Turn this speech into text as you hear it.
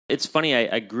it's funny.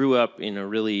 I grew up in a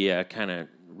really kind of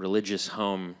religious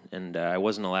home, and I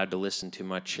wasn't allowed to listen to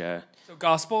much. So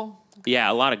gospel?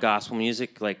 Yeah, a lot of gospel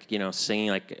music, like singing.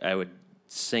 Like I would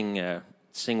sing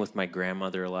with my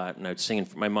grandmother a lot, and I would sing.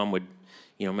 My mom would,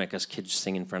 make us kids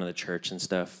sing in front of the church and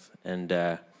stuff, and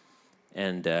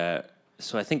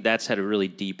so I think that's had a really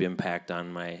deep impact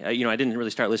on my. I didn't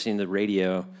really start listening to the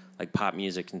radio, like pop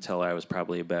music, until I was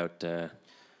probably about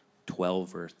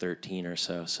 12 or 13 or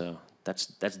so. So that's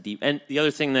deep. And the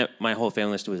other thing that my whole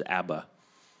family listened to was ABBA.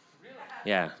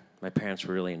 Yeah, my parents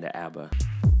were really into ABBA.